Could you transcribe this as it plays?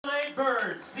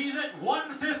sees it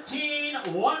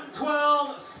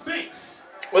 115-112 Spinks.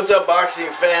 What's up, boxing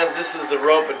fans? This is the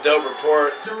Rope and Dope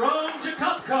Report. Jerome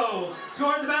Jacupco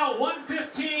scored about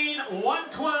 115-112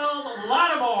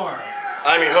 Latimore.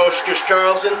 I'm your host, Chris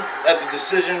Carlson, at the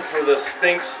decision for the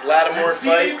Spinks-Latimore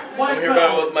fight. I'm here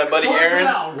with my buddy Aaron.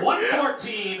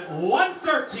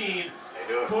 114-113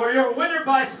 for your winner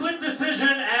by split decision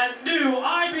and new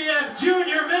IBF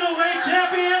Junior Middleweight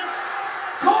Champion,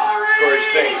 Cory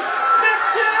Spinks.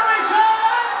 Next Generation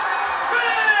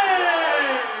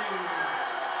Spinks!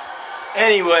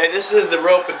 Anyway, this is the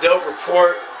Rope and Dope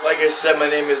Report. Like I said, my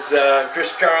name is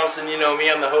Chris Carlson. You know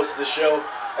me, I'm the host of the show.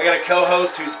 I got a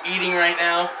co-host who's eating right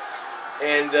now,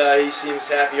 and he seems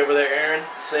happy over there. Aaron,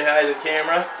 say hi to the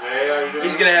camera. Hey, how you doing?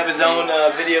 He's going to have his own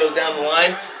videos down the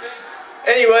line.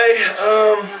 Anyway,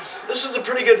 this was a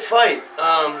pretty good fight.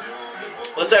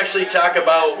 Let's actually talk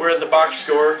about where the box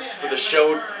score for the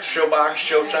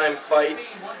Showtime fight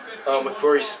with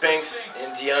Cory Spinks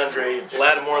and Deandre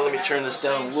Latimore. Let me turn this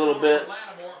down a little bit.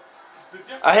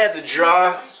 I had to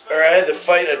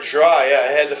fight a draw. Yeah,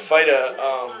 I had to fight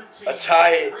a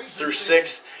tie through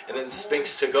 6, and then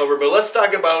Spinks took over. But let's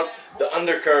talk about the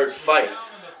undercard fight.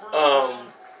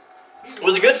 It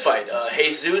was a good fight.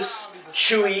 Jesus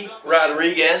Chewy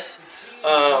Rodriguez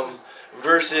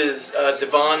versus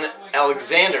Devon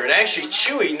Alexander. And actually,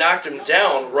 Chewy knocked him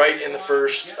down right in the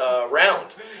first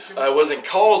round. It wasn't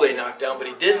called a knockdown, but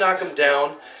he did knock him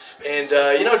down. And,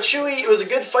 you know, Chewy, it was a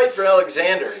good fight for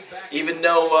Alexander. Even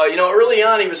though, you know, early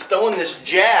on he was throwing this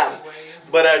jab.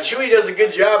 But Chewy does a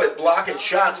good job at blocking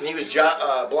shots, and he was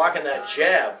blocking that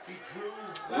jab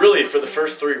really for the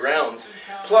first 3 rounds.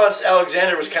 Plus,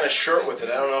 Alexander was kind of short with it.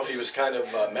 I don't know if he was kind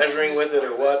of measuring with it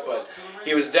or what, but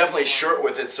he was definitely short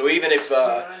with it. So even if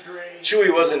Chewy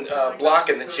wasn't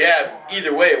blocking the jab,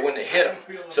 either way it wouldn't have hit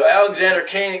him. So Alexander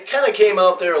kind of came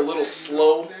out there a little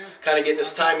slow, kind of getting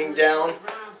his timing down.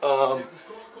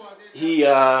 You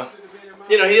know,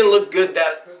 he didn't look good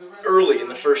that early in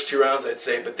the first 2 rounds, I'd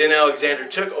say, but then Alexander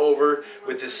took over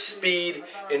with his speed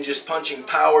and just punching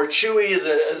power. Chewy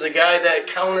is a guy that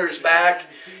counters back.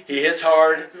 He hits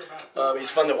hard. He's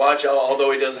fun to watch,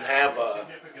 although he doesn't have a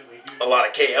lot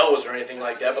of KOs or anything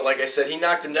like that. But like I said, he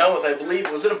knocked him down with, I believe,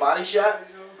 was it a body shot?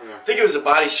 I think it was a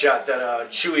body shot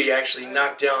that Chewy actually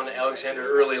knocked down Alexander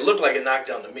early. It looked like a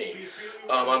knockdown to me.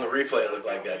 On the replay, it looked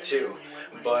like that too.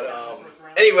 But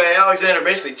anyway, Alexander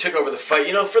basically took over the fight.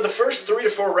 You know, for the first 3 to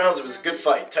 4 rounds, it was a good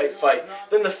fight, tight fight.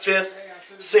 Then the 5th,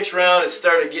 6th round, it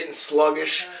started getting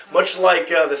sluggish, much like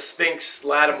the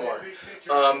Spinks-Latimore.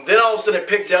 Then all of a sudden it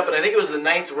picked up, and I think it was the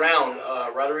 9th round.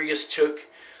 Rodriguez took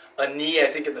a knee, I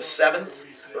think in the 7th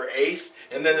or 8th.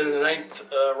 And then in the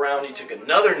 9th round, he took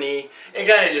another knee and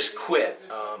kind of just quit.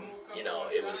 You know,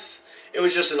 it was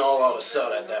just an all-out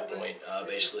assault at that point,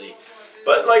 basically.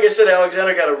 But like I said,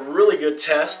 Alexander got a really good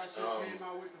test.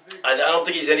 I don't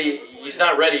think he's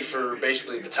not ready for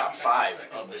basically the top 5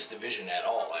 of this division at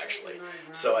all, actually.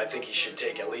 So I think he should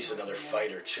take at least another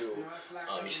fight or 2.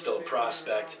 He's still a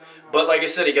prospect. But like I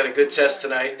said, he got a good test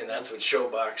tonight, and that's what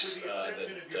Showbox,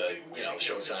 you know,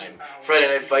 Showtime Friday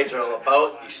night fights are all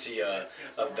about. You see a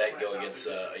vet go against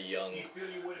a young,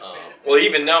 well,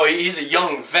 even though he's a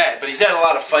young vet, but he's had a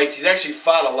lot of fights. He's actually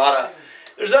fought a lot of,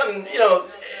 there's nothing, you know,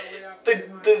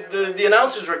 the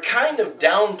announcers were kind of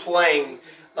downplaying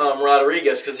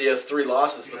Rodriguez because he has 3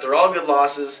 losses, but they're all good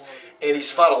losses, and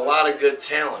he's fought a lot of good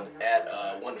talent at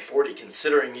 140,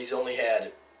 considering he's only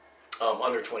had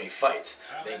under 20 fights.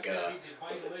 I think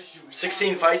was it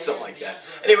 16 fights, something like that.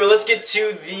 Anyway, let's get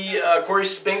to the Cory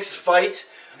Spinks fight.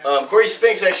 Cory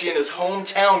Spinks actually in his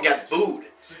hometown got booed,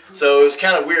 so it was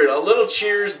kind of weird. A little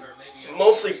cheers,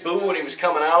 mostly boo when he was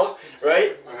coming out,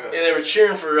 right? And they were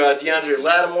cheering for Deandre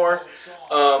Latimore.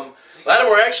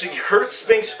 Latimore actually hurt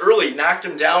Spinks early, knocked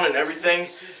him down and everything.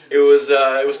 It was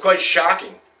quite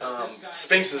shocking.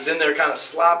 Spinks was in there kind of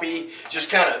sloppy, just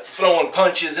kind of throwing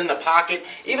punches in the pocket.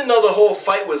 Even though the whole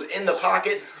fight was in the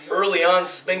pocket, early on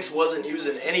Spinks wasn't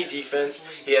using any defense.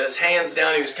 He had his hands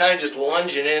down. He was kind of just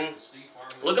lunging in,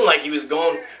 looking like he was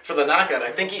going for the knockout.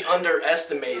 I think he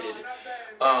underestimated,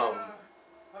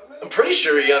 I'm pretty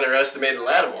sure he underestimated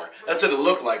Latimore. That's what it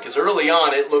looked like, because early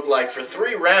on it looked like for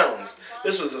 3 rounds,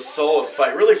 this was a solid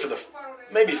fight. Really for the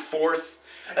maybe 4th,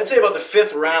 I'd say about the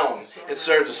 5th round, it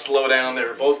started to slow down. They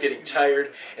were both getting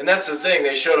tired, and that's the thing.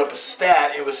 They showed up a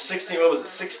stat. It was 16. What was it?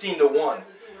 16-1.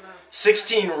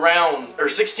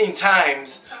 16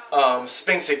 times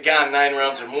Spinks had gone 9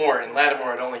 rounds or more, and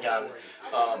Latimore had only gone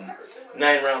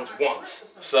 9 rounds once.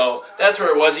 So that's where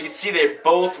it was. You could see they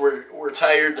both were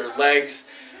tired. Their legs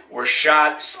were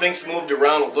shot. Spinks moved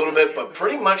around a little bit, but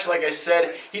pretty much like I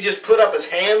said, he just put up his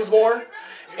hands more.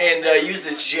 and used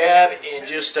his jab and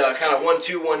just kind of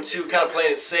 1-2, 1-2, kind of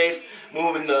playing it safe,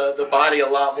 moving the body a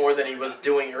lot more than he was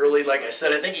doing early. Like I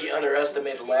said, I think he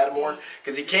underestimated Latimore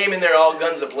because he came in there all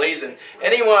guns a-blazing.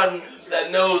 Anyone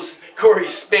that knows Cory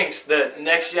Spinks, the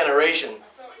next generation,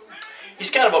 he's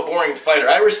kind of a boring fighter.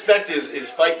 I respect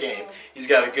his fight game. He's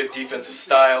got a good defensive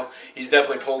style. He's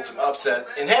definitely pulled some upset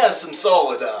and has some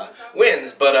solid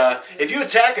wins. But if you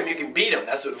attack him, you can beat him.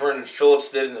 That's what Vernon Phillips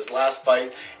did in his last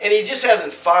fight. And he just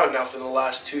hasn't fought enough in the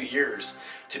last 2 years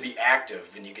to be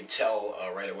active. And you can tell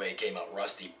right away he came out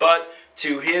rusty. But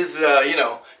to his,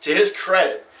 to his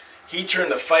credit, he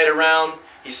turned the fight around.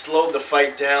 He slowed the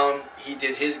fight down. He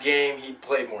did his game. He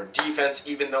played more defense,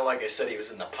 even though, like I said, he was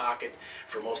in the pocket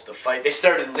for most of the fight. They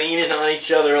started leaning on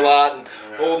each other a lot and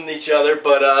holding each other.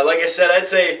 But like I said, I'd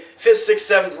say 5th,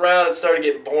 6th, 7th round, it started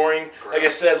getting boring. Like I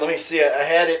said, let me see. I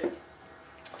had it.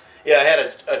 Yeah, I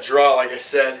had a draw, like I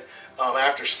said,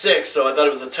 after 6. So I thought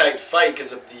it was a tight fight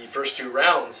because of the first 2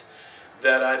 rounds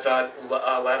that I thought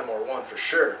Latimore won for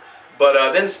sure.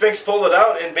 But then Spinks pulled it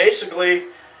out, and basically,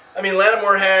 I mean,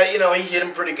 Latimore had, he hit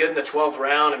him pretty good in the 12th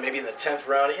round and maybe in the 10th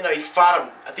round. He fought him.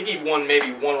 I think he won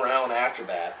maybe 1 round after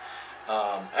that.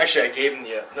 Actually, I gave him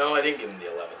no, I didn't give him the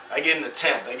 11th. I gave him the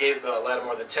 10th. I gave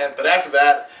Latimore the 10th. But after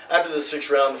that, after the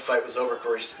 6th round, the fight was over.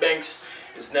 Cory Spinks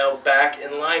is now back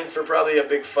in line for probably a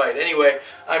big fight. Anyway,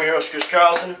 I'm your host, Chris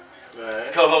Carlson.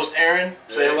 Right. Co-host Aaron,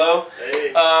 say hello.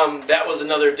 Hey. That was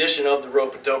another edition of the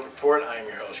Rope and Dope Report. I am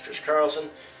your host, Chris Carlson.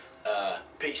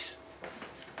 Peace.